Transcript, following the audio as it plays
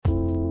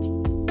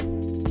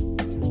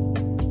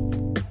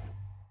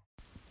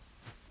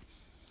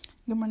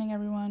Good morning,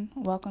 everyone.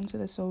 Welcome to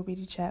the Soul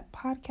Beauty Chat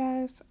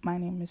podcast. My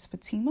name is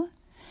Fatima,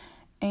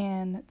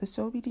 and the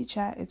Soul Beauty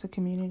Chat is a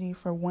community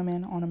for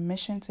women on a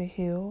mission to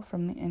heal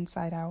from the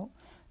inside out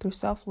through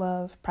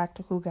self-love,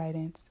 practical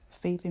guidance,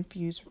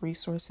 faith-infused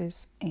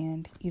resources,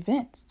 and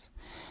events.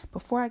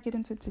 Before I get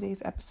into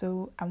today's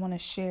episode, I want to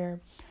share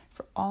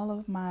for all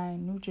of my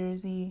New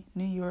Jersey,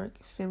 New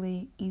York,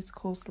 Philly, East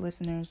Coast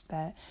listeners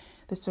that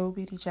the Soul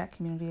Beauty Chat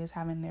community is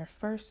having their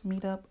first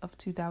meetup of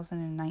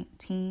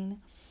 2019.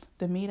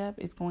 The meetup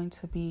is going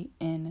to be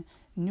in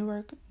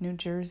Newark, New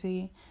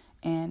Jersey,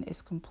 and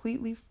it's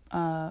completely,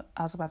 I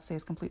was about to say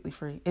it's completely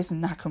free. It's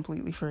not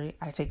completely free.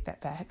 I take that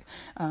back.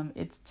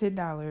 It's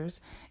 $10,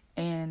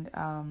 and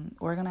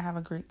we're going to have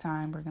a great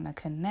time. We're going to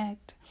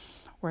connect.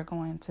 We're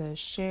going to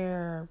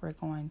share. We're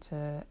going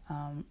to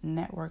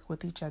network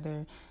with each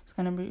other. It's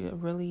going to be a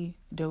really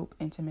dope,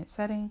 intimate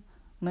setting.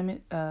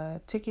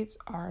 Tickets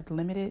are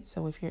limited,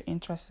 so if you're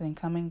interested in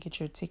coming, get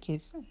your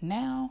tickets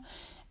now.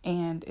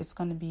 And it's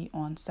going to be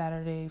on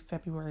Saturday,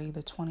 February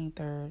the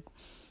 23rd,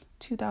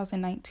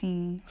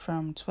 2019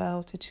 from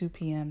 12 to 2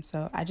 p.m.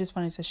 So I just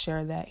wanted to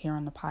share that here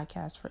on the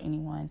podcast for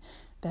anyone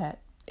that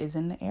is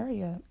in the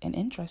area and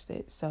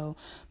interested. So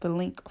the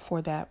link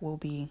for that will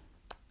be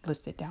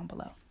listed down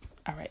below.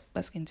 All right,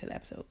 let's get into the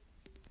episode.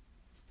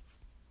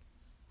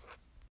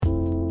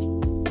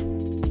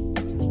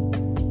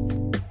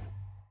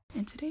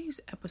 In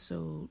today's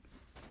episode,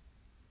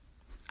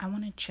 I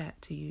want to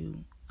chat to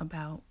you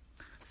about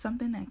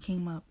something that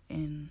came up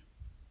in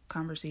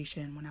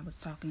conversation when I was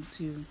talking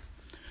to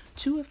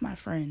two of my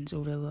friends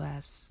over the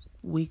last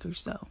week or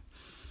so.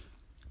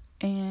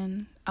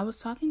 And I was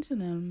talking to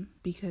them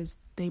because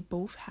they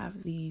both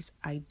have these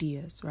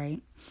ideas, right?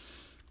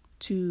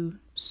 To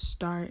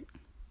start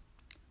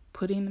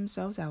putting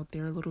themselves out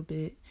there a little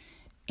bit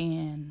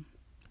and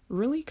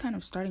really kind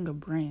of starting a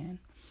brand,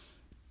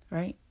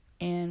 right?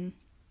 And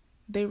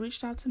they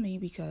reached out to me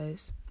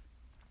because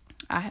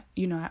I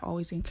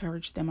always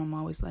encourage them. I'm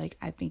always like,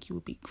 I think you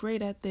would be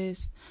great at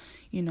this.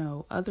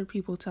 Other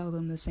people tell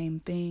them the same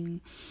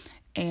thing.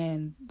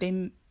 And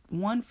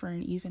one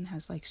friend even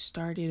has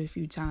started a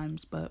few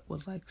times, but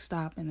would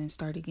stop and then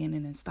start again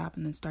and then stop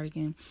and then start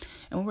again.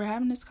 And we're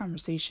having this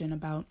conversation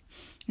about,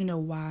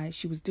 why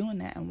she was doing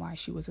that and why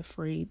she was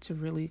afraid to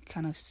really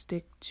kind of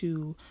stick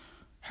to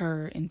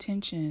her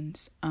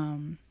intentions,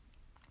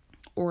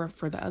 or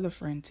for the other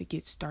friend to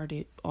get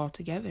started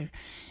altogether.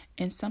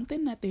 And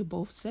something that they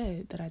both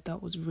said that I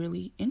thought was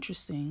really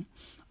interesting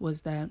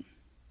was that,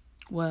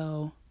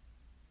 well,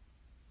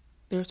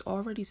 there's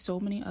already so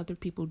many other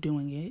people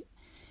doing it,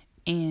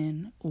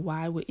 and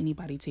why would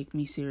anybody take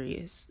me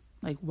serious?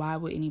 Why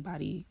would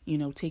anybody,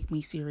 take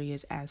me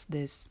serious as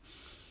this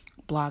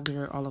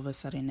blogger all of a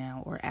sudden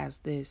now, or as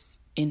this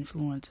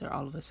influencer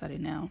all of a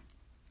sudden now?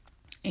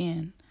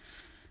 And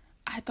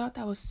I thought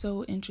that was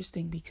so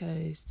interesting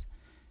because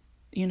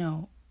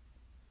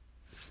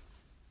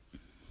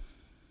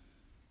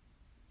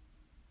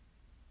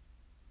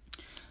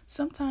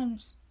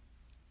sometimes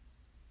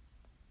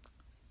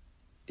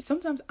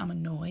I'm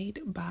annoyed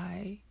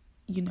by,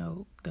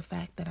 the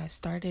fact that I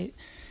started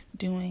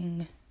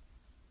doing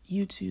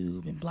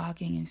YouTube and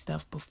blogging and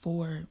stuff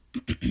before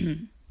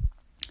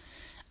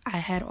I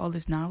had all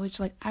this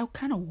knowledge. I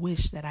kind of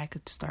wish that I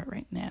could start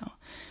right now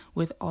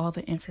with all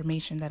the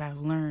information that I've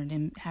learned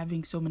and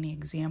having so many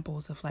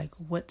examples of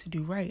what to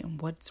do right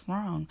and what's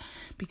wrong.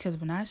 Because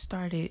when I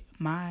started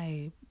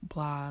my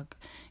blog,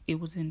 it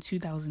was in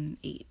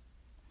 2008,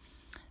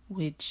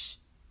 which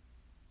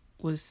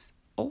was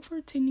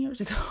over 10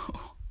 years ago.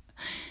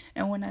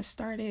 And when I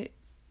started,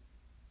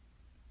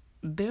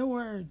 there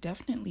were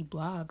definitely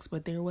blogs,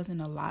 but there wasn't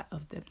a lot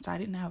of them. So I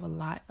didn't have a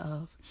lot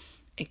of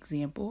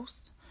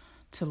examples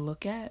to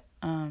look at.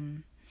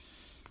 And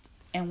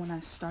when I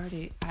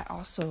started, I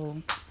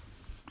also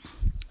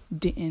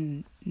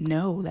didn't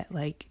know that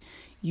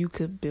you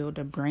could build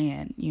a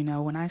brand.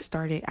 When I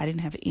started, I didn't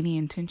have any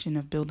intention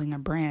of building a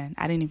brand.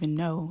 I didn't even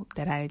know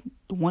that I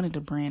wanted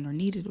a brand or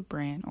needed a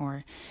brand,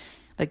 or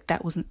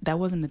that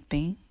wasn't a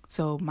thing.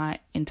 So my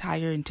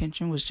entire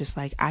intention was just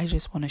I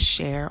just want to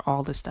share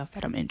all the stuff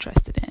that I'm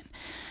interested in.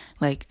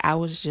 I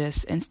was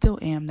just, and still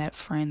am, that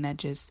friend that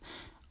just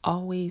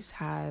always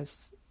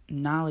has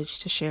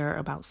knowledge to share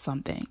about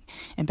something.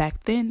 And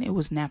back then it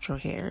was natural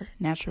hair,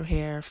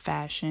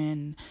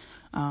 fashion,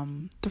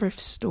 thrift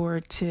store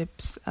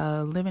tips,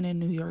 living in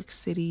New York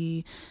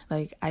City.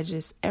 I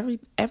just, every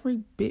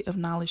bit of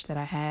knowledge that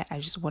I had, I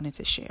just wanted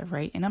to share,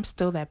 right? And I'm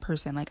still that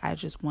person. I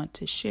just want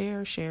to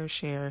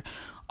share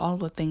all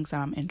the things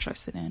that I'm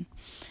interested in.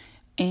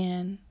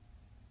 And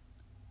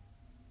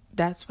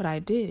that's what I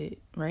did,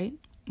 right?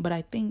 But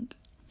I think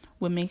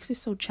what makes it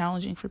so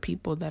challenging for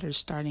people that are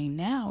starting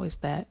now is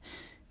that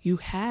you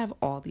have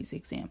all these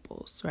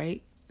examples,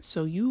 right?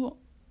 So you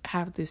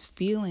have this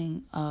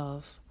feeling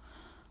of,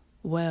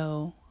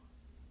 well,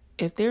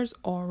 if there's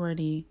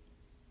already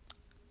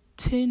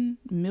 10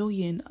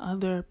 million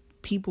other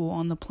people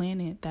on the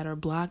planet that are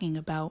blogging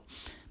about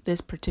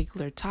this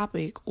particular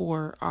topic,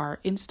 or are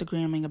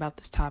Instagramming about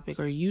this topic,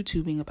 or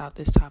YouTubing about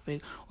this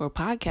topic, or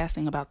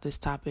podcasting about this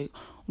topic,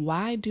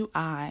 why do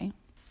I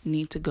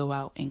need to go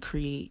out and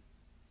create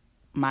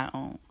my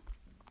own?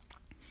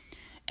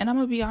 And I'm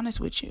going to be honest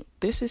with you.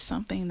 This is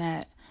something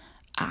that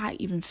I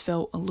even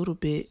felt a little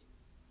bit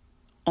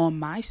on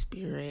my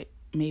spirit,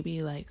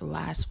 maybe like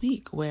last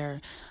week,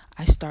 where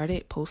I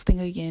started posting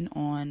again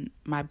on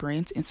my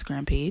brand's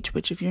Instagram page,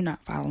 which if you're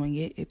not following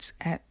it, it's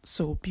at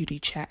Soul Beauty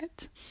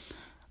Chat,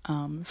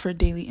 for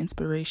daily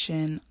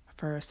inspiration,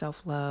 for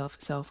self-love,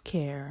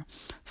 self-care,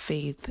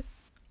 faith,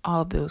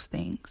 all those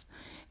things.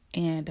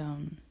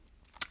 And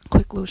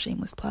quick little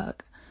shameless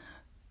plug.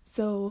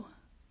 So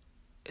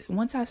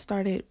once I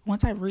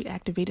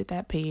reactivated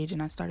that page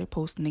and I started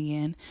posting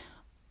again,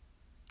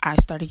 I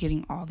started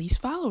getting all these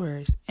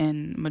followers,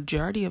 and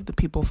majority of the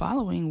people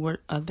following were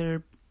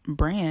other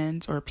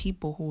brands or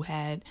people who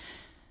had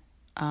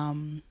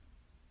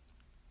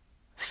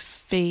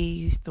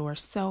faith or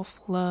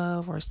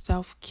self-love or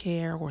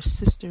self-care or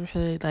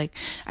sisterhood. Like,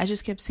 I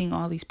just kept seeing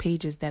all these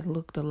pages that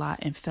looked a lot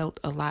and felt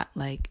a lot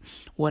like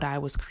what I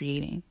was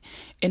creating.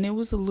 And it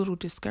was a little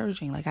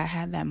discouraging. Like, I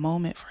had that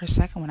moment for a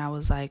second when I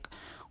was like,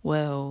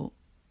 well,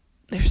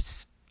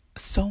 there's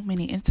so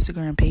many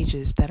Instagram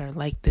pages that are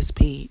like this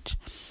page.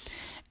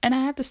 And I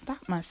had to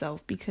stop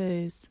myself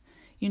because,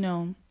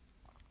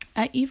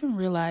 I even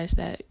realized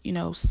that,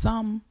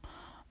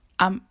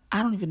 I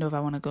don't even know if I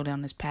want to go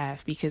down this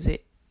path because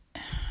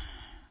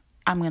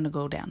I'm going to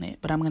go down it,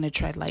 but I'm going to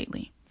tread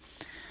lightly.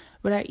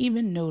 But I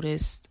even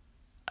noticed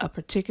a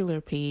particular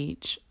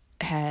page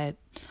had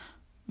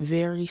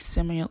very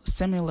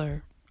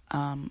similar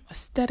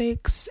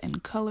aesthetics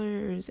and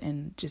colors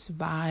and just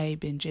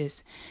vibe, and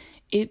just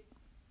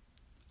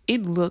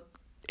it looked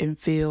and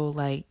feel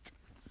like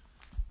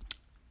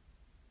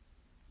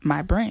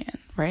my brand,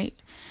 right?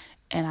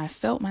 And I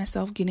felt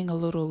myself getting a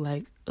little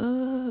like,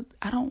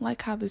 I don't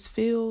like how this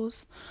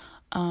feels.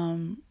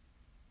 And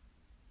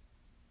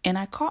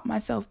I caught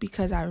myself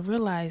because I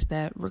realized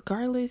that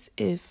regardless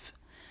if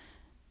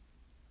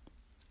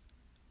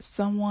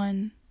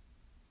someone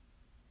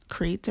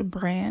creates a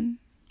brand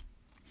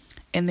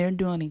and they're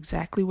doing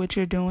exactly what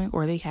you're doing,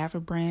 or they have a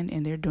brand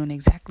and they're doing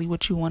exactly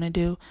what you want to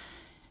do,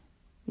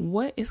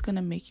 what is going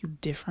to make you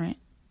different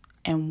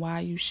and why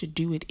you should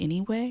do it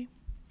anyway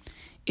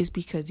is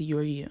because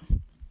you're you.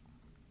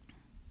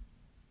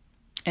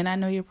 And I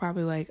know you're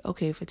probably like,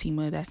 okay,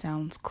 Fatima, that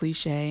sounds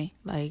cliche.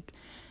 Like,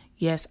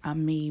 yes,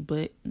 I'm me,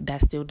 but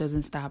that still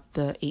doesn't stop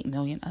the 8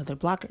 million other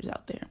bloggers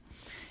out there.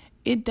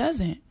 It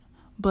doesn't.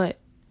 But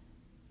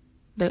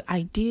the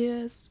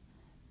ideas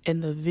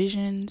and the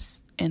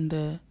visions and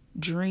the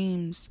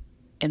dreams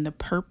and the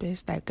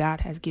purpose that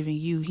God has given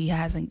you, He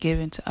hasn't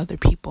given to other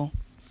people.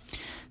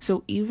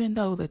 So even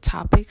though the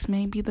topics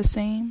may be the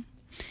same,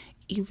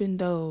 even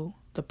though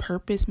the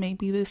purpose may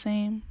be the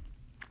same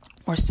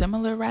or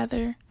similar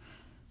rather,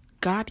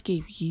 God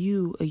gave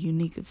you a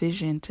unique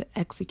vision to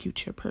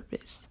execute your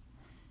purpose.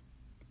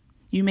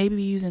 You may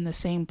be using the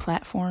same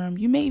platform.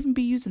 You may even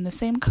be using the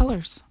same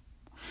colors.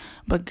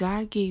 But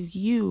God gave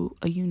you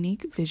a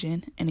unique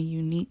vision and a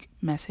unique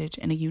message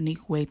and a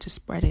unique way to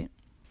spread it.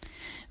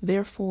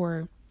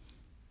 Therefore,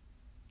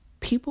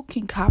 people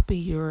can copy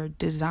your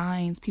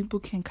designs, people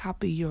can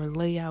copy your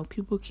layout,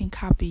 people can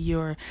copy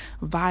your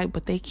vibe,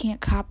 but they can't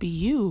copy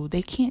you.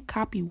 They can't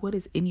copy what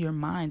is in your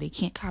mind. They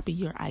can't copy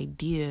your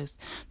ideas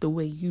the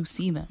way you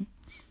see them.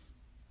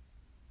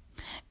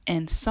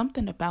 And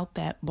something about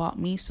that brought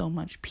me so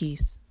much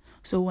peace.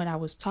 So when I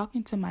was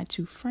talking to my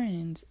two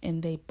friends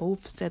and they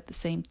both said the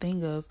same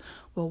thing of,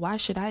 well, why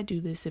should I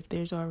do this if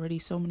there's already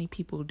so many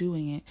people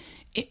doing it?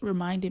 It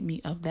reminded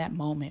me of that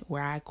moment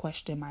where I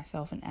questioned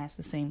myself and asked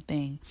the same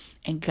thing.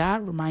 And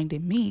God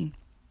reminded me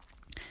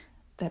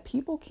that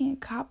people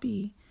can't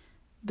copy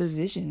the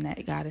vision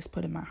that God has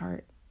put in my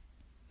heart.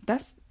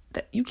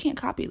 You can't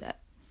copy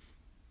that.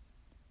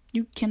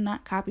 You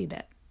cannot copy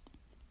that.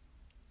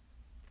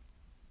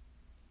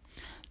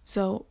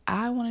 So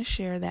I want to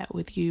share that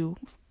with you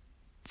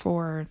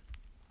for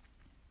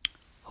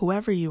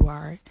whoever you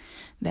are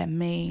that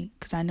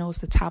because I know it's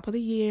the top of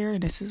the year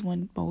and this is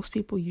when most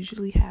people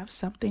usually have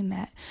something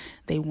that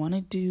they want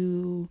to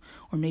do,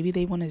 or maybe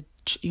they want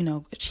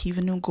to, achieve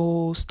a new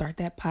goal, start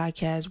that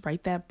podcast,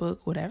 write that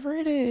book, whatever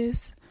it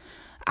is.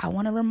 I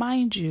want to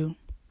remind you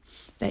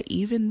that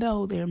even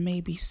though there may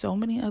be so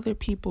many other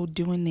people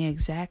doing the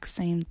exact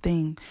same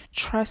thing,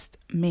 trust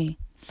me,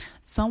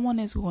 someone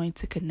is going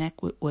to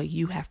connect with what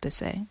you have to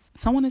say.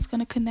 Someone is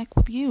going to connect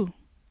with you.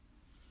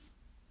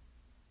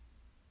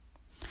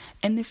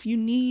 And if you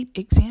need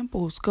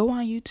examples, go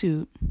on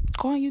YouTube.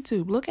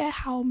 Look at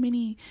how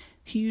many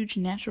huge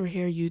natural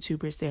hair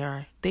YouTubers there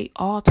are. They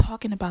all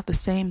talking about the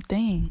same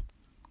thing.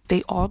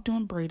 They all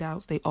doing braid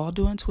outs. They all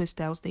doing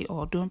twist outs. They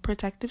all doing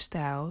protective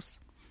styles.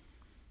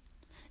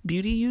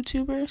 Beauty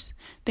YouTubers,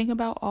 think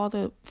about all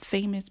the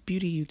famous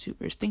beauty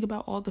YouTubers. Think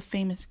about all the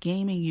famous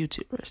gaming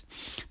YouTubers.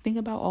 Think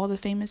about all the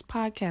famous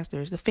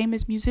podcasters, the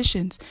famous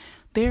musicians.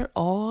 They're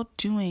all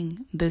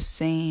doing the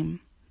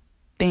same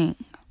thing.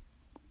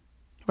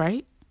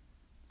 right?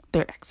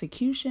 Their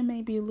execution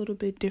may be a little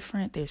bit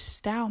different. Their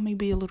style may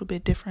be a little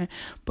bit different.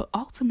 But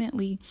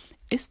ultimately,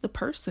 it's the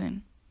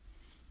person.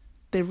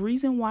 The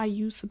reason why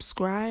you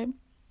subscribe,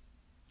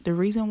 the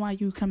reason why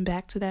you come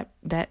back to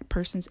that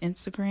person's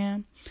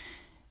Instagram,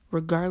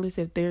 regardless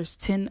if there's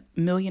 10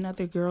 million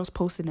other girls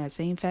posting that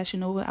same Fashion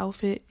Nova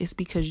outfit, is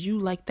because you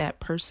like that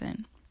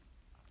person.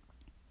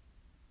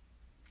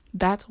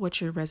 That's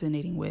what you're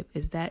resonating with,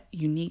 is that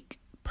unique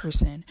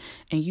person,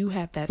 and you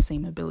have that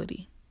same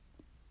ability.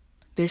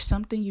 There's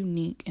something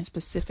unique and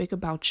specific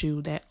about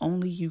you that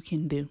only you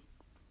can do.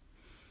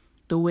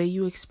 The way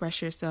you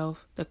express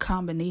yourself, the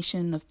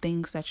combination of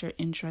things that you're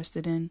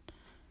interested in,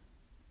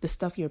 the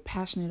stuff you're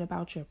passionate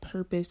about, your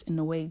purpose, and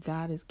the way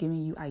God is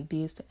giving you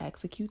ideas to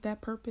execute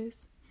that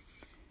purpose.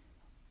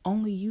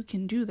 Only you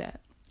can do that.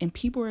 And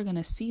people are going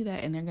to see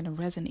that, and they're going to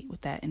resonate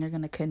with that, and they're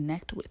going to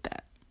connect with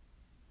that.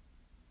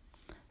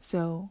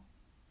 So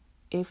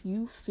if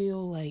you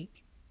feel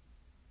like,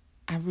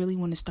 I really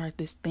want to start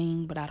this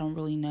thing, but I don't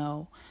really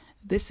know,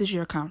 this is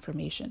your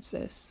confirmation,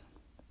 sis.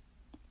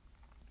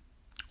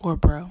 Or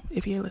bro,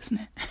 if you're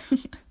listening.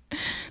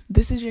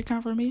 This is your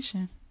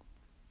confirmation.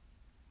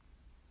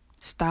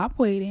 Stop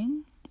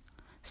waiting.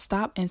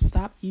 Stop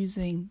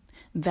using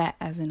that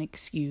as an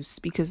excuse,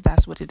 because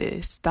that's what it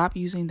is. Stop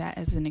using that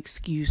as an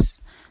excuse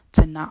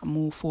to not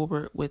move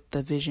forward with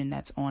the vision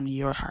that's on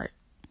your heart.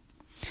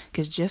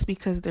 Because just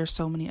because there's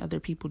so many other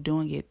people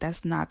doing it,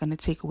 that's not going to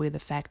take away the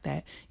fact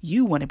that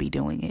you want to be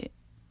doing it.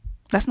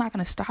 That's not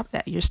going to stop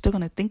that. You're still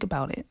going to think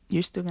about it.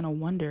 You're still going to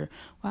wonder,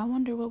 well, I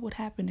wonder what would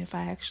happen if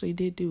I actually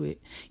did do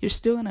it. You're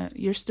still going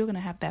to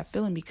have that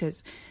feeling,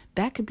 because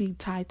that could be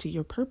tied to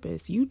your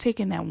purpose. You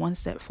taking that one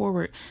step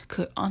forward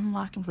could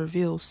unlock and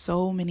reveal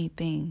so many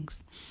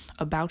things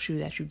about you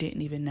that you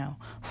didn't even know.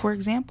 For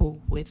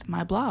example, with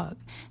my blog,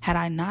 had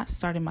I not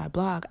started my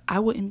blog, I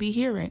wouldn't be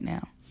here right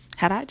now.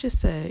 Had I just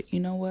said, you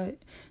know what,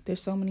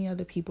 there's so many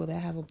other people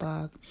that have a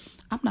blog,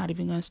 I'm not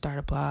even going to start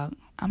a blog.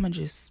 I'm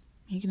just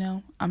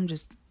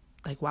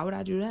like, why would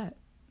I do that?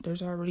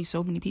 There's already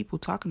so many people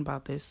talking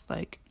about this.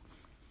 Like,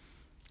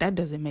 that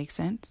doesn't make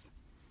sense.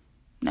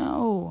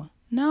 No,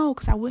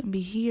 because I wouldn't be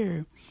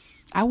here.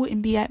 I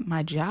wouldn't be at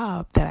my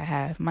job that I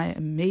have, my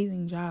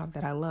amazing job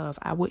that I love.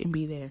 I wouldn't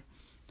be there.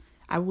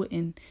 I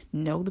wouldn't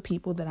know the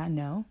people that I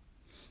know.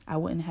 I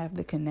wouldn't have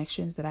the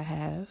connections that I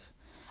have.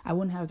 I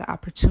wouldn't have the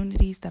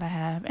opportunities that I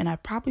have, and I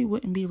probably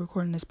wouldn't be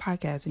recording this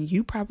podcast, and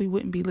you probably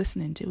wouldn't be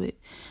listening to it,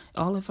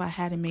 all if I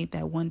hadn't made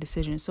that one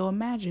decision. So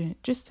imagine,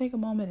 just take a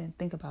moment and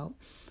think about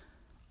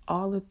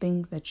all the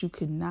things that you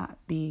could not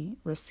be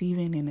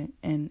receiving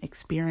and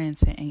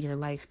experiencing in your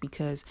life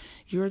because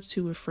you're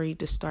too afraid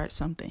to start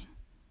something.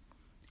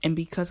 And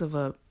because of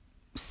a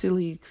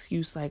silly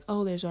excuse like,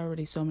 oh, there's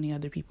already so many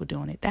other people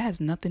doing it. That has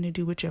nothing to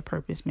do with your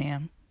purpose,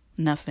 ma'am.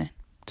 Nothing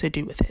to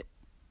do with it.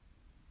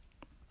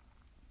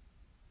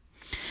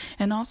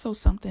 And also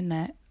something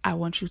that I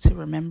want you to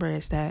remember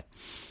is that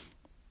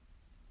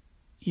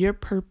your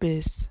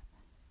purpose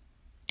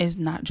is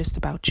not just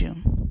about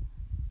you.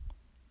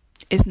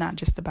 It's not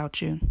just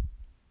about you.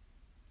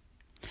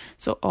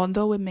 So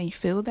although it may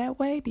feel that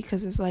way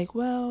because it's like,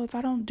 well, if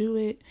I don't do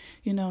it,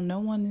 no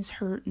one is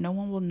hurt. No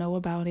one will know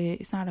about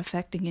it. It's not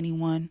affecting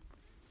anyone.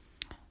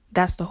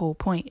 That's the whole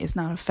point. It's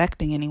not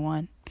affecting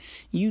anyone.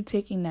 You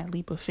taking that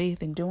leap of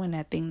faith and doing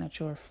that thing that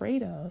you're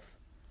afraid of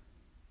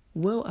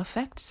will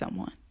affect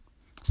someone.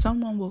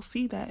 Someone will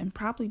see that and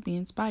probably be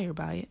inspired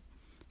by it.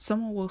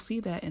 Someone will see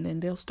that and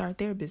then they'll start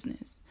their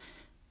business.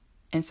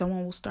 And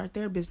someone will start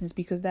their business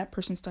because that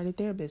person started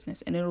their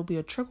business, and it'll be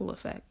a trickle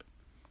effect.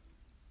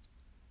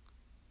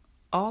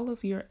 All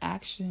of your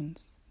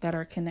actions that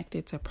are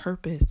connected to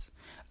purpose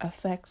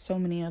affect so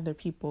many other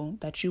people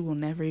that you will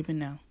never even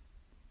know.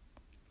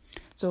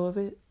 So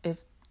if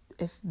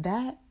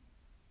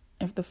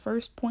the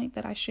first point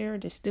that I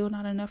shared is still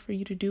not enough for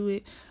you to do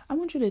it, I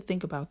want you to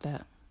think about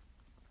that.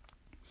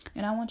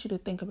 And I want you to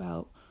think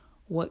about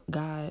what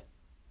God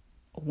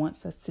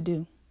wants us to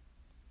do.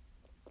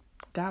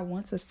 God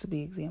wants us to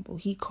be example.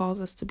 He calls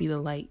us to be the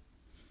light.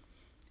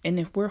 And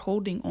if we're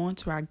holding on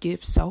to our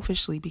gifts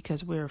selfishly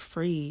because we're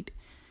afraid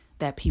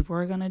that people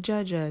are going to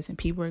judge us and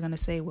people are going to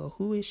say, well,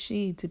 who is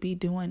she to be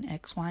doing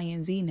X, Y,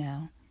 and Z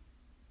now?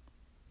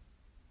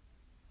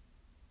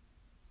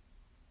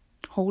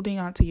 Holding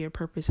on to your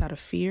purpose out of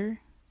fear,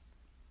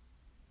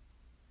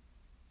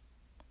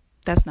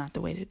 that's not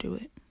the way to do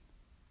it.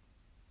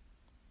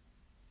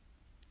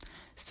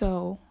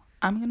 So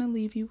I'm going to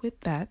leave you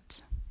with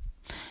that.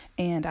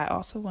 And I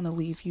also want to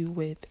leave you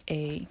with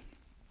a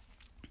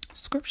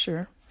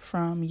scripture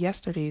from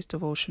yesterday's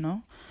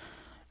devotional.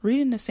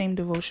 Reading the same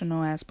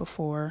devotional as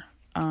before.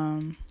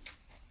 I'm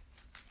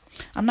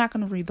not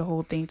going to read the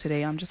whole thing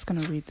today. I'm just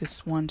going to read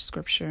this one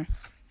scripture.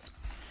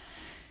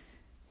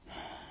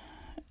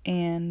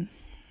 And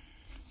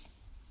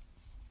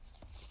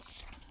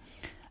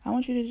I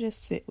want you to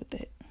just sit with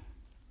it,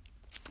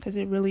 because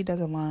it really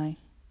doesn't lie.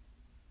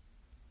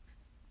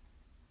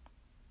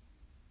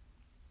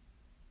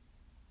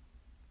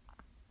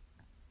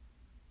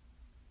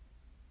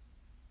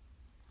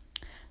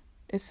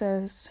 It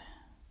says,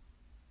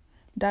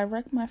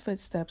 direct my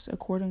footsteps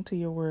according to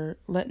your word.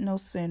 Let no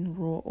sin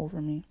rule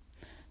over me.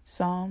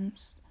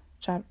 Psalms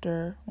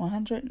chapter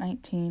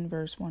 119,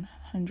 verse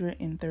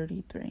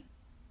 133.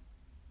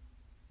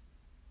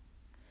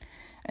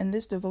 And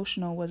this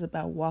devotional was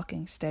about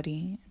walking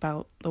steady,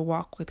 about the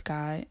walk with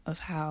God, of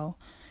how,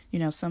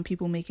 some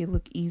people make it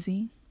look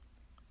easy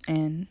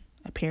and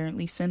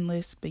apparently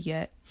sinless, but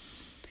yet,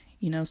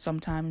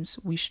 sometimes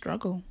we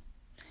struggle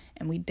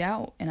and we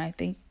doubt. And I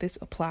think this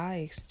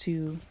applies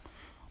to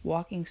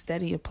walking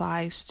steady,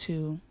 applies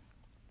to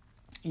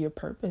your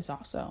purpose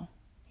also.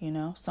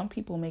 Some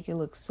people make it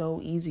look so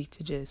easy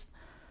to just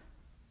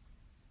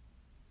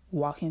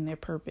walk in their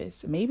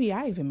purpose. Maybe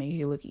I even make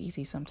it look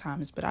easy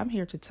sometimes, but I'm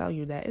here to tell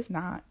you that it's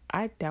not.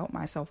 I doubt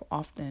myself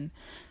often.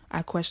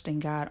 I question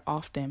God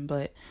often,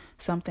 but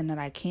something that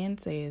I can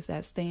say is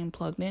that staying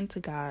plugged into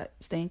God,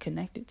 staying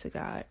connected to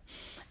God,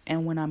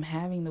 and when I'm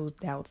having those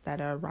doubts that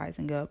are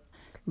rising up,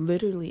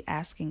 literally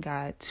asking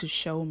God to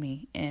show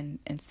me and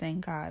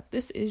saying, God, if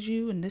this is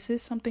you and this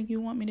is something you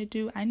want me to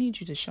do, I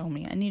need you to show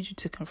me. I need you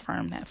to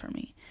confirm that for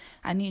me.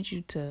 I need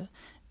you to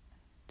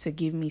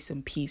give me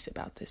some peace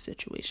about this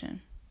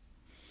situation.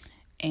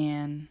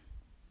 And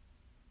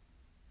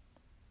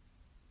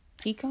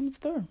he comes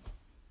through.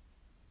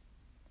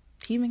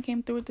 He even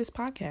came through with this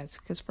podcast,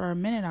 because for a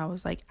minute I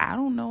was like, I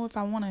don't know if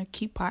I want to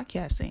keep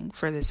podcasting,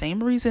 for the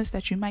same reasons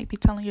that you might be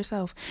telling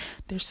yourself.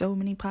 There's so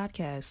many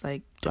podcasts.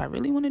 Like, do I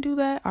really want to do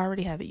that? I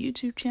already have a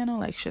YouTube channel.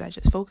 Like, should I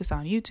just focus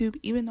on YouTube?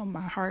 Even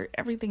though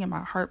everything in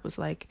my heart was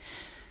like,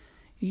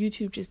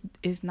 YouTube just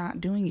is not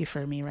doing it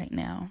for me right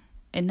now.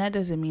 And that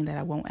doesn't mean that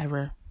I won't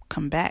ever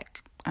come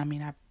back. I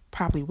mean, I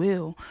probably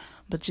will.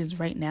 But just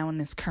right now in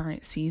this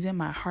current season,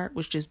 my heart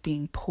was just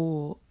being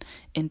pulled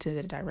into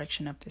the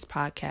direction of this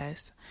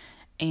podcast.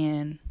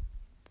 And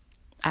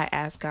I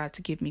asked God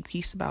to give me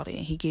peace about it,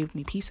 and he gave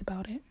me peace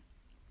about it.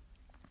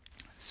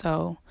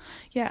 So,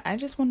 yeah, I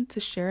just wanted to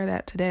share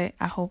that today.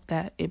 I hope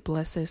that it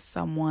blesses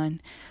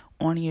someone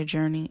on your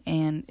journey.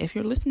 And if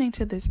you're listening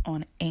to this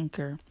on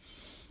Anchor,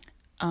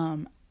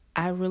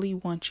 I really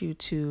want you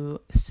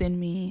to send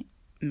me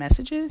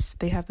messages.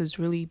 They have this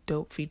really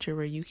dope feature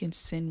where you can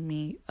send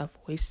me a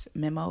voice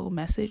memo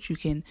message. You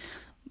can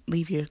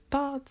leave your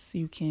thoughts.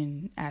 You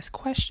can ask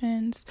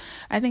questions.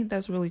 I think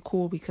that's really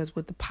cool, because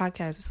with the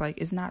podcast,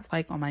 it's not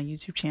like on my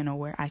YouTube channel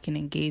where I can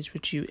engage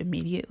with you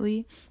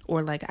immediately,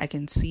 or like I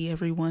can see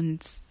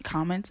everyone's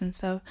comments and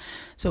stuff.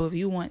 So if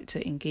you want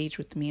to engage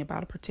with me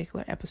about a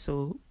particular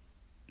episode,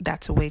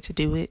 that's a way to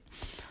do it.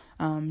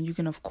 You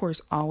can, of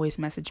course, always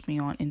message me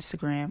on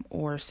Instagram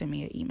or send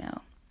me an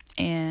email.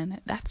 And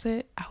that's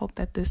it. I hope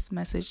that this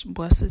message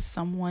blesses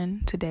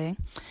someone today.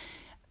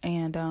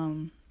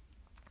 And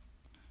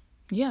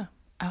yeah,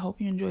 I hope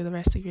you enjoy the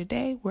rest of your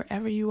day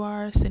wherever you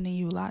are. Sending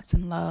you lots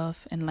of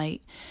love and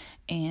light.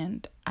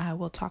 And I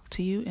will talk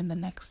to you in the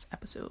next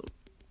episode.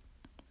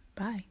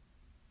 Bye.